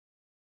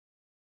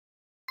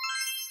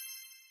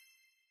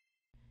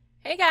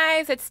Hey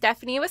guys, it's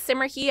Stephanie with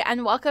Simarchy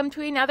and welcome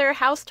to another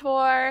house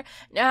tour.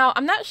 Now,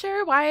 I'm not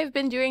sure why I've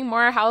been doing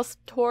more house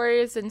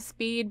tours and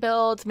speed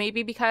builds,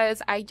 maybe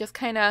because I just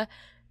kind of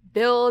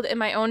build in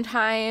my own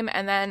time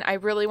and then I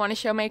really want to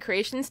show my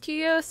creations to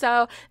you.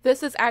 So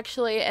this is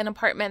actually an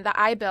apartment that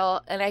I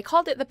built and I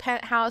called it the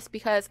Penthouse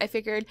because I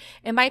figured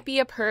it might be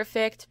a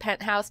perfect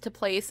penthouse to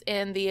place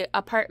in the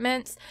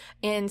apartments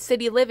in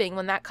City Living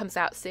when that comes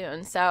out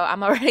soon. So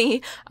I'm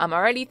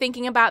already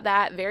thinking about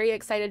that. Very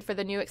excited for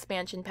the new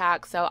expansion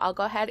pack. So I'll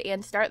go ahead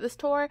and start this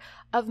tour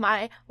of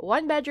my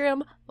 1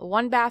 bedroom,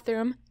 1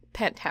 bathroom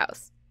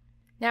penthouse.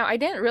 Now, I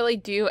didn't really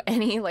do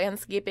any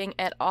landscaping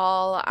at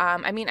all.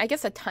 I mean, I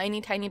guess a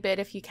tiny bit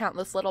if you count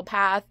this little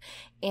path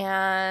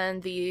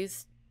and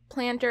these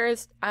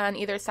planters on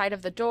either side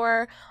of the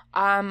door.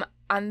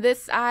 On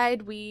this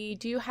side, we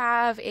do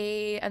have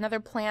another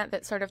plant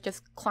that sort of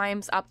just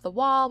climbs up the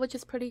wall, which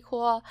is pretty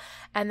cool.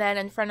 And then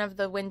in front of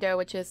the window,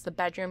 which is the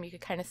bedroom, you could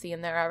kind of see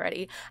in there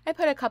already, I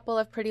put a couple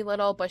of pretty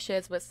little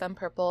bushes with some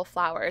purple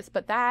flowers.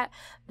 But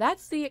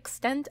that's the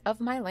extent of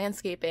my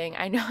landscaping.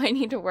 I know I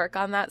need to work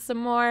on that some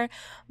more,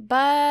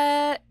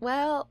 but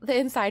well, the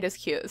inside is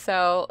cute,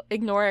 so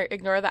ignore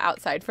the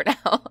outside for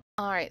now.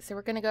 All right, so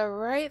we're gonna go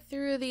right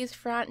through these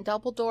front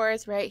double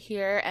doors right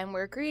here, and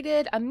we're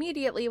greeted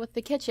immediately with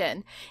the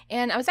kitchen.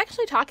 And I was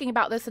actually talking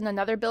about this in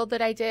another build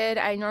that I did.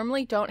 I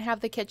normally don't have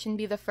the kitchen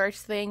be the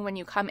first thing when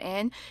you come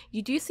in.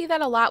 You do see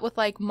that a lot with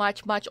like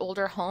much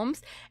older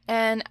homes,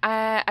 and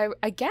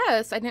I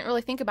guess I didn't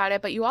really think about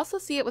it, but you also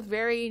see it with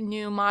very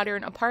new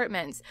modern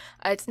apartments.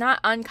 It's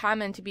not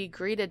uncommon to be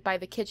greeted by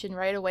the kitchen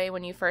right away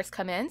when you first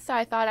come in, so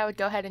I thought I would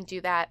go ahead and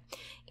do that.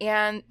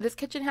 And this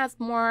kitchen has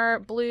more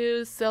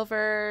blues,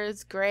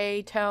 silvers,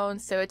 gray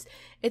tones, so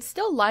it's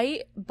still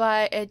light,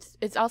 but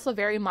it's also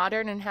very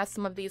modern and has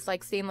some of these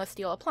like stainless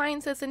steel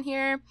appliances in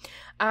here.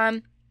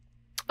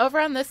 Over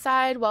on this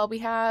side, well, we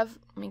have,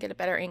 let me get a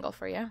better angle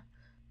for you.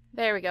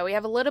 There we go. We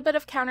have a little bit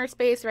of counter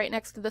space right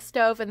next to the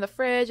stove and the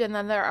fridge, and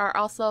then there are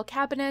also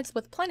cabinets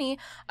with plenty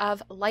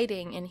of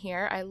lighting in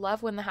here. I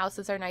love when the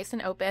houses are nice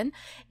and open.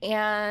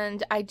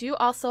 And I do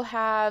also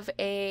have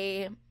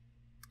a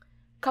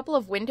couple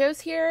of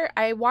windows here.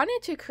 I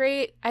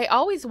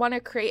always want to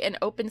create an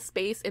open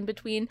space in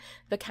between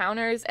the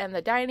counters and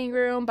the dining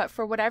room, but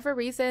for whatever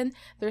reason,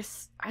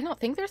 I don't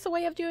think there's a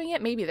way of doing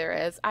it. Maybe there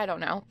is. I don't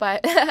know,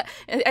 but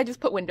I just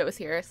put windows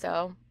here,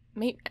 so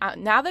maybe,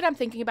 now that I'm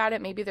thinking about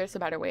it, maybe there's a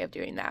better way of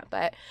doing that.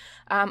 But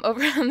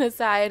over on this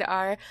side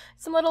are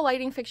some little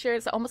lighting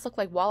fixtures that almost look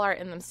like wall art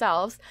in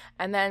themselves.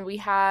 And then we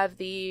have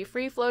the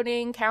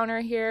free-floating counter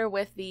here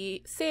with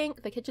the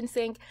sink, the kitchen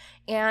sink,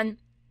 and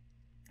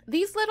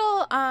these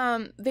little,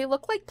 they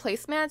look like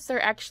placemats.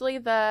 They're actually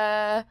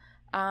the,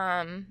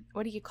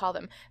 what do you call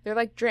them? They're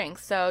like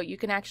drinks, so you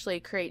can actually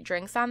create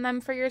drinks on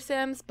them for your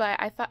Sims, but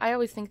I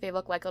always think they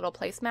look like little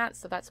placemats,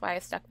 so that's why I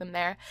stuck them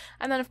there.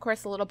 And then, of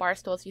course, the little bar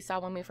stools you saw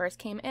when we first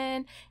came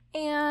in,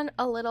 and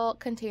a little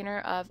container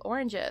of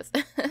oranges.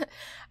 All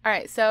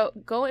right, so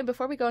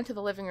before we go into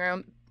the living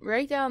room,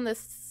 right down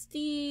this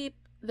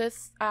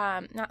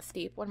not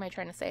steep, what am I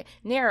trying to say?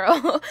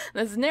 Narrow,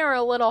 this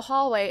narrow little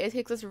hallway, it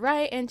takes us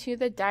right into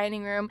the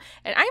dining room.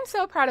 And I'm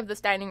so proud of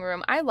this dining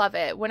room. I love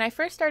it. When I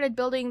first started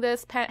building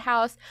this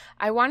penthouse,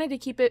 I wanted to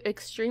keep it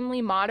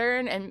extremely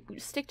modern and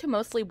stick to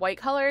mostly white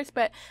colors,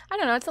 but I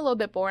don't know, it's a little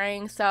bit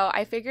boring. So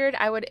I figured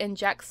I would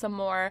inject some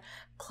more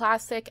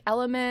classic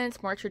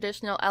elements, more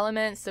traditional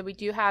elements. So we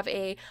do have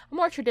a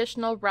more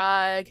traditional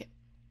rug,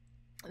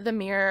 the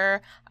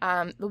mirror,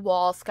 the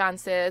wall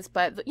sconces,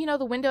 but you know,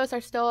 the windows are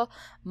still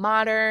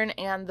modern,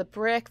 and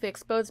the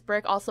exposed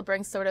brick also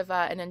brings sort of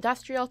an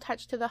industrial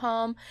touch to the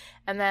home.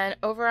 And then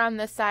over on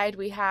this side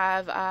we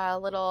have a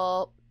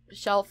little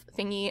shelf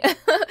thingy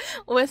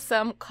with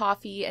some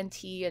coffee and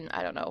tea, and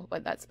I don't know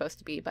what that's supposed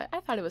to be, but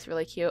I thought it was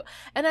really cute.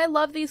 And I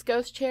love these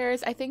ghost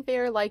chairs. I think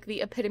they're like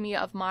the epitome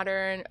of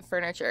modern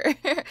furniture.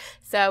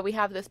 So we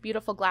have this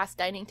beautiful glass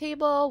dining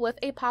table with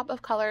a pop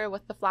of color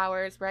with the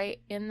flowers right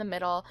in the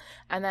middle,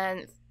 and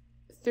then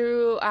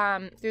through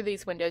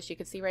these windows you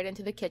could see right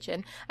into the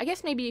kitchen. I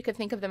guess maybe you could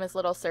think of them as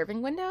little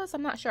serving windows,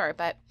 I'm not sure,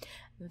 but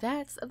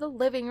that's the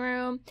living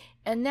room.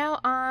 And now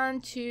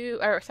that's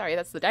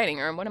the dining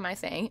room, what am I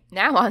saying?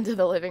 Now on to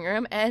the living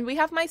room, and we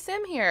have my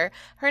Sim here.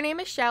 Her name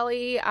is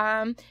Shelley.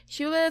 I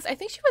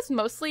think she was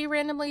mostly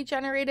randomly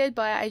generated,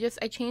 but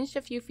I changed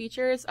a few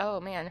features. Oh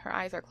man, her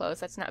eyes are closed,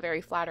 that's not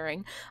very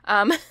flattering.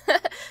 I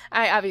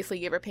obviously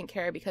gave her pink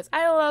hair because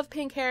I love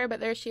pink hair, but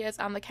there she is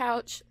on the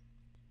couch.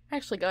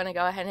 Actually going to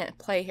go ahead and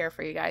play here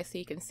for you guys so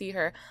you can see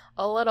her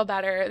a little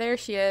better. There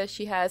she is.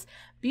 She has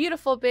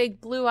beautiful big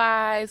blue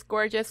eyes,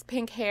 gorgeous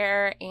pink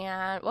hair,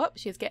 and whoop,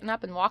 she's getting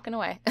up and walking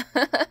away.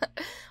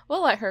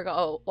 We'll let her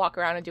go walk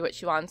around and do what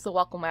she wants. The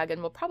welcome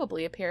wagon will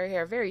probably appear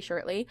here very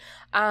shortly.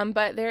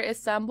 But there is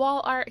some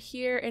wall art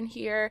here and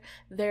here.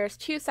 There's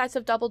 2 sets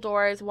of double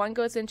doors. One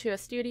goes into a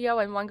studio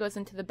and one goes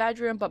into the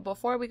bedroom. But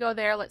before we go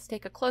there, let's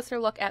take a closer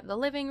look at the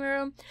living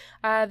room.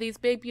 These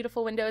big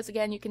beautiful windows,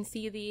 again, you can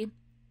see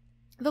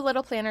the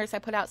little planters I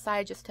put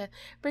outside just to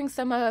bring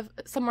some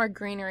more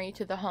greenery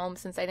to the home,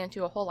 since I didn't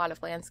do a whole lot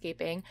of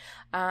landscaping.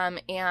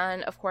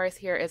 And of course,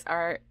 here is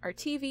our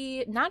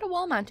TV, not a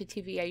wall-mounted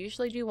TV. I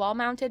usually do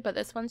wall-mounted, but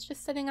this one's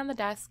just sitting on the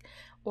desk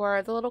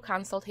or the little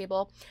console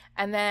table.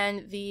 And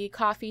then the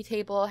coffee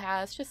table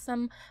has just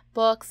some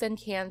books and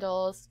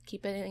candles,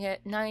 keeping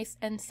it nice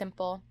and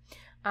simple.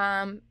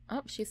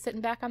 Oh, she's sitting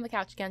back on the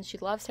couch again. She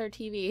loves her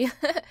TV.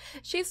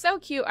 She's so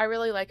cute. I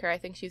really like her. I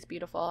think she's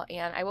beautiful,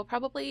 and I will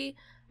probably,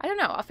 I don't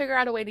know, I'll figure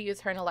out a way to use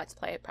her in a Let's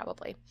Play,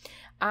 probably.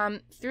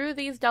 Through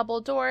these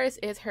double doors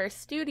is her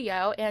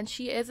studio, and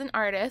she is an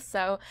artist,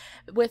 so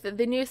with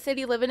the new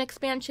City Living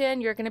expansion,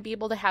 you're going to be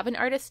able to have an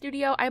artist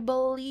studio, I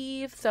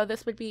believe. So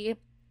this would be,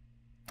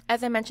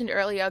 as I mentioned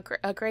earlier,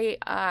 a great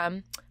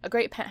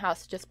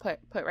penthouse to just put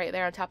right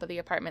there on top of the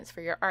apartments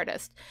for your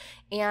artist.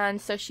 And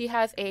so she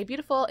has a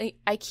beautiful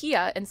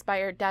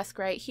IKEA-inspired desk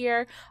right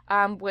here,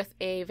 with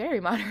a very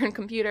modern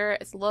computer.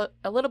 It's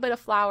a little bit of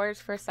flowers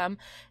for some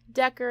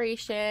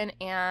decoration,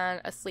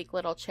 and a sleek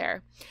little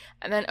chair.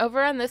 And then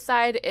over on this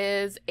side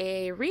is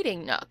a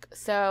reading nook.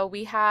 So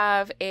we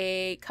have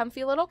a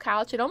comfy little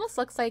couch. It almost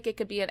looks like it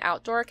could be an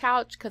outdoor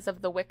couch because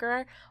of the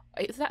wicker.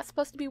 Is that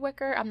supposed to be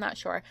wicker? I'm not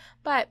sure.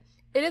 But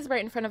it is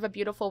right in front of a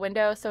beautiful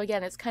window, so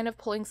again, it's kind of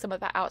pulling some of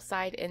the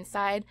outside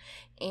inside.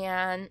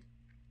 And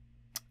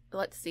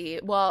let's see,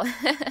 well,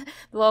 the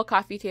little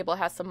coffee table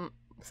has some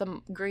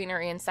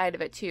greenery inside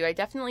of it too. I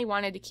definitely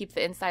wanted to keep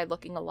the inside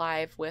looking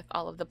alive with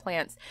all of the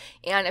plants.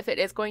 And if it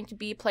is going to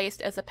be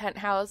placed as a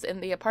penthouse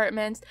in the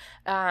apartments,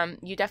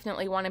 you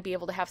definitely want to be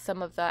able to have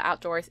some of the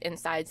outdoors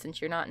inside,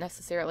 since you're not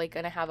necessarily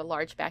going to have a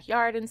large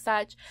backyard and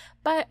such.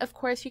 But of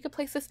course, you could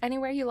place this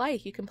anywhere you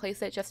like. You can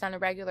place it just on a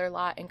regular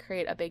lot and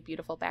create a big,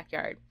 beautiful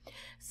backyard.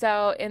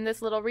 So in this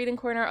little reading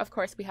corner, of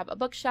course, we have a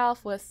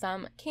bookshelf with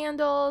some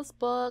candles,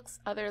 books,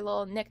 other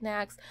little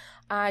knickknacks.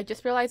 I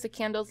just realized the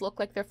candles look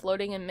like they're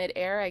floating in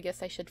midair. I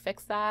guess I should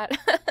fix that.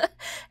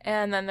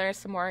 And then there's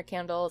some more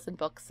candles and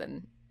books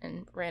and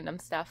random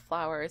stuff,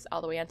 flowers,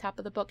 all the way on top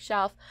of the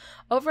bookshelf.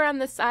 Over on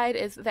this side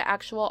is the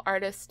actual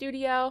artist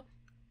studio.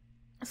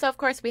 So of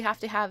course we have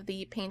to have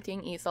the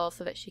painting easel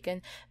so that she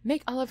can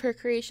make all of her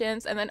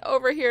creations. And then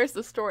over here is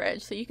the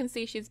storage. So you can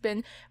see she's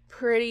been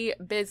pretty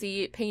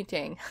busy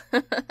painting.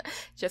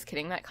 Just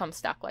kidding, that comes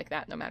stuck like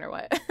that no matter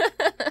what.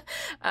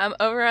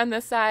 Over on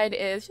this side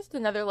is just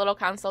another little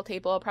console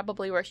table,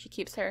 probably where she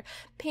keeps her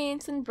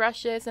paints and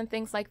brushes and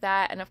things like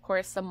that. And of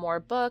course some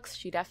more books.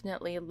 She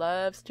definitely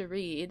loves to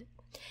read.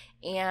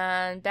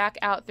 And back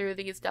out through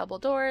these double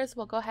doors,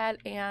 we'll go ahead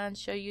and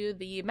show you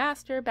the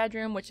master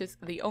bedroom, which is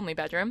the only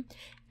bedroom,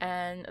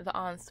 and the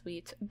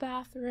ensuite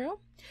bathroom.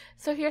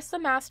 So here's the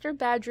master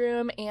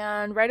bedroom,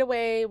 and right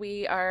away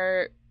we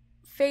are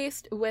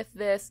faced with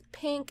this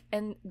pink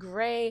and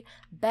gray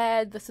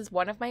bed. This is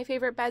one of my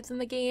favorite beds in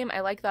the game.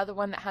 I like the other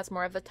one that has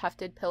more of the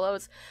tufted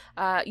pillows,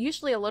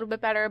 usually a little bit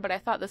better, but I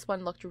thought this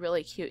one looked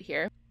really cute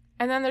here.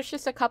 And then there's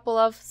just a couple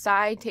of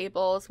side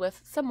tables with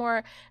some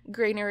more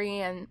greenery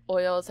and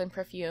oils and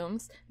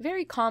perfumes.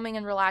 Very calming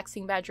and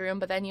relaxing bedroom.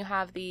 But then you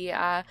have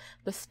the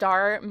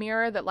star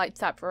mirror that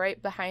lights up right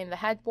behind the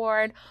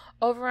headboard.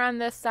 Over on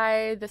this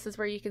side, this is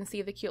where you can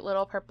see the cute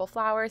little purple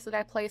flowers that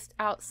I placed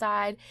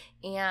outside.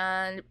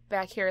 And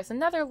back here is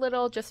another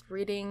little just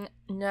reading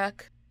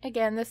nook.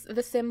 Again,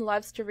 the Sim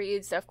loves to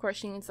read, so of course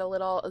she needs a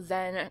little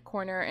zen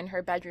corner in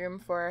her bedroom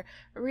for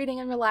reading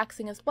and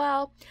relaxing as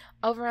well.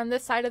 Over on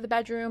this side of the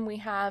bedroom, we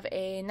have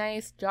a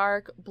nice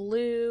dark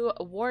blue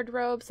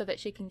wardrobe so that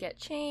she can get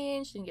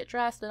changed and get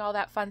dressed and all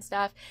that fun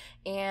stuff,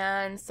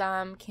 and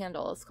some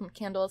candles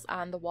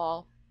on the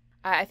wall.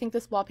 I think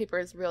this wallpaper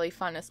is really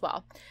fun as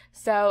well.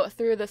 So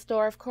through this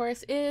door, of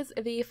course, is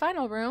the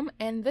final room,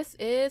 and this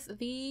is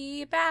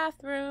the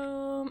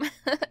bathroom.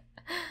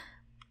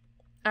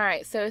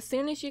 Alright, so as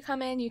soon as you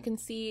come in, you can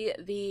see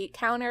the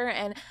counter,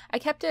 and I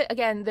kept it,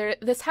 again,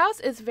 this house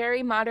is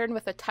very modern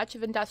with a touch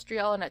of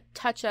industrial and a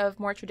touch of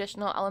more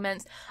traditional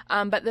elements,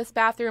 but this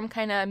bathroom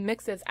kind of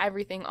mixes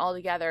everything all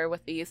together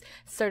with these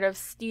sort of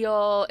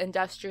steel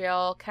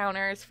industrial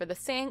counters for the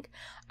sink.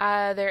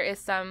 There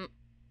is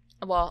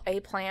a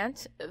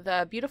plant,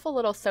 the beautiful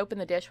little soap in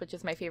the dish, which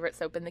is my favorite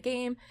soap in the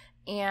game,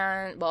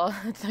 and, well,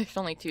 there's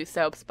only 2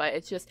 soaps, but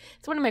it's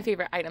one of my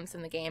favorite items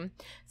in the game.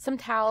 Some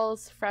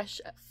towels,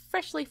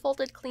 freshly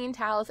folded clean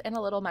towels, and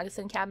a little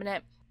medicine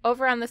cabinet.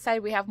 Over on this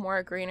side, we have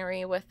more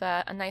greenery with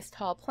a nice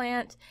tall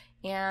plant,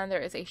 and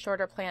there is a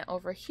shorter plant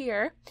over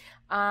here.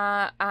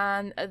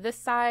 On this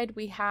side,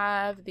 we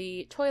have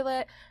the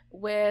toilet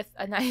with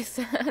a nice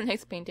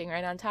painting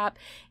right on top,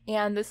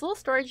 and this little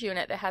storage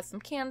unit that has some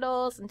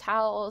candles and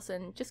towels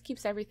and just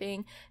keeps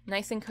everything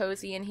nice and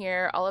cozy in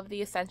here. All of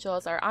the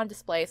essentials are on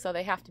display, so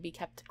they have to be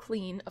kept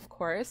clean, of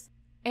course.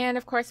 And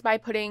of course, by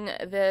putting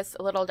this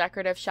little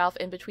decorative shelf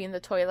in between the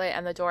toilet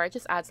and the door, it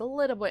just adds a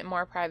little bit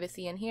more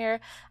privacy in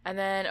here. And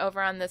then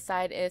over on this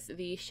side is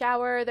the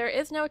shower. There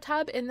is no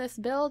tub in this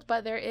build,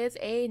 but there is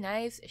a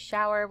nice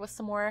shower with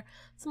some more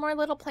some more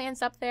little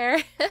plants up there.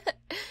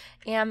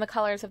 And the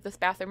colors of this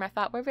bathroom I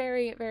thought were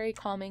very, very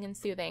calming and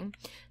soothing.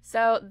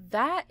 So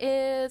that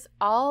is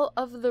all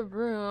of the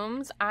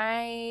rooms.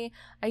 I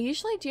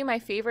usually do my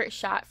favorite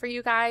shot for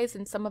you guys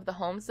in some of the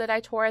homes that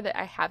I tour that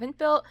I haven't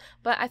built,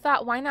 but I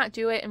thought why not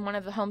do it in one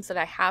of the homes that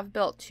I have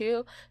built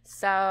too.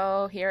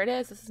 So here it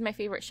is. This is my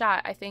favorite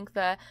shot. I think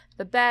the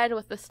bed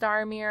with the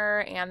star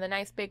mirror and the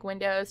nice big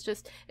windows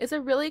just is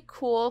a really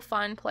cool,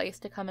 fun place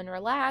to come and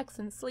relax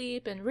and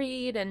sleep and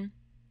read and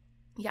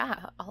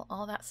yeah,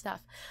 all that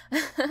stuff.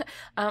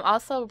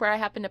 Also, where I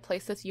happen to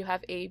place this, you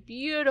have a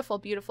beautiful,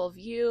 beautiful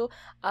view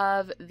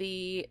of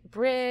the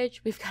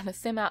bridge. We've got a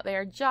sim out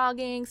there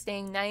jogging,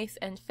 staying nice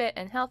and fit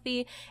and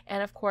healthy.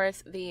 And of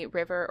course, the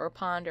river or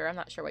pond, or I'm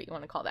not sure what you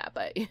want to call that,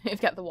 but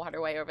you've got the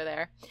waterway over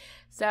there.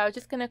 So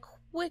just going to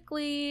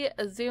quickly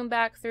zoom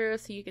back through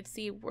so you can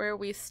see where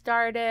we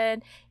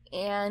started.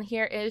 And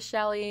here is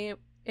Shelley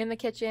in the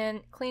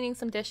kitchen cleaning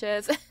some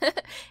dishes.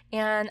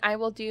 And I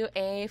will do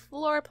a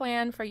floor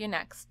plan for you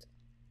next.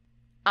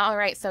 All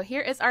right, so here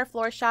is our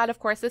floor shot. Of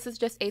course, this is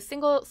just a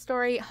single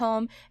story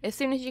home. As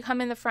soon as you come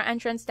in the front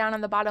entrance down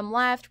on the bottom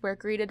left, we're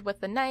greeted with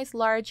the nice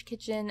large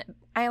kitchen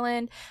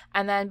island.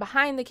 And then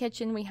behind the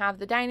kitchen, we have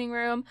the dining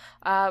room.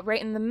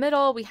 Right in the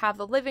middle, we have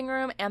the living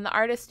room and the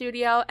artist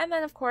studio. And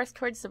then, of course,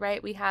 towards the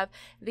right, we have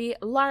the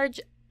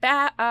large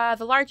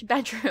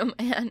bedroom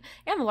and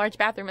the large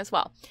bathroom as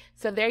well.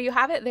 So there you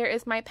have it. There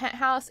is my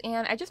penthouse,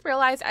 and I just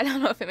realized, I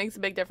don't know if it makes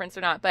a big difference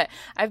or not, but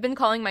I've been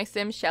calling my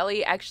sim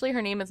Shelley. Actually,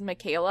 her name is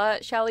Michela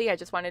Shelley. I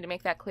just wanted to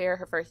make that clear.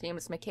 Her first name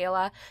is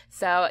Michela.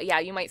 So yeah,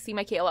 you might see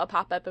Michela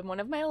pop up in one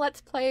of my Let's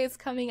Plays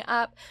coming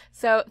up.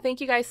 So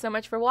thank you guys so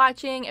much for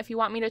watching. If you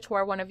want me to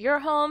tour one of your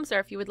homes, or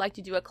if you would like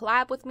to do a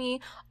collab with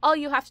me, all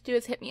you have to do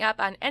is hit me up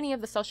on any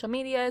of the social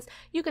medias.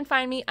 You can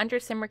find me under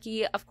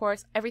Simarchy. Of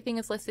course, everything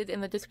is listed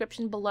in the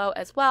description below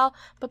as well,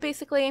 but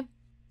basically,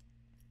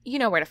 you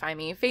know where to find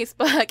me: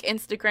 Facebook,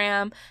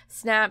 Instagram,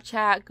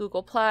 Snapchat,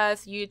 Google+,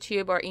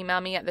 YouTube, or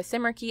email me at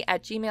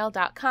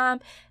thesimarchy@gmail.com.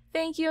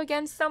 Thank you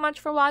again so much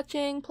for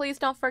watching. Please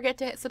don't forget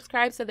to hit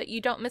subscribe so that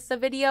you don't miss a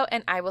video,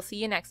 and I will see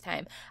you next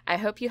time. I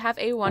hope you have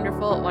a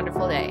wonderful,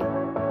 wonderful day.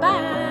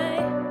 Bye!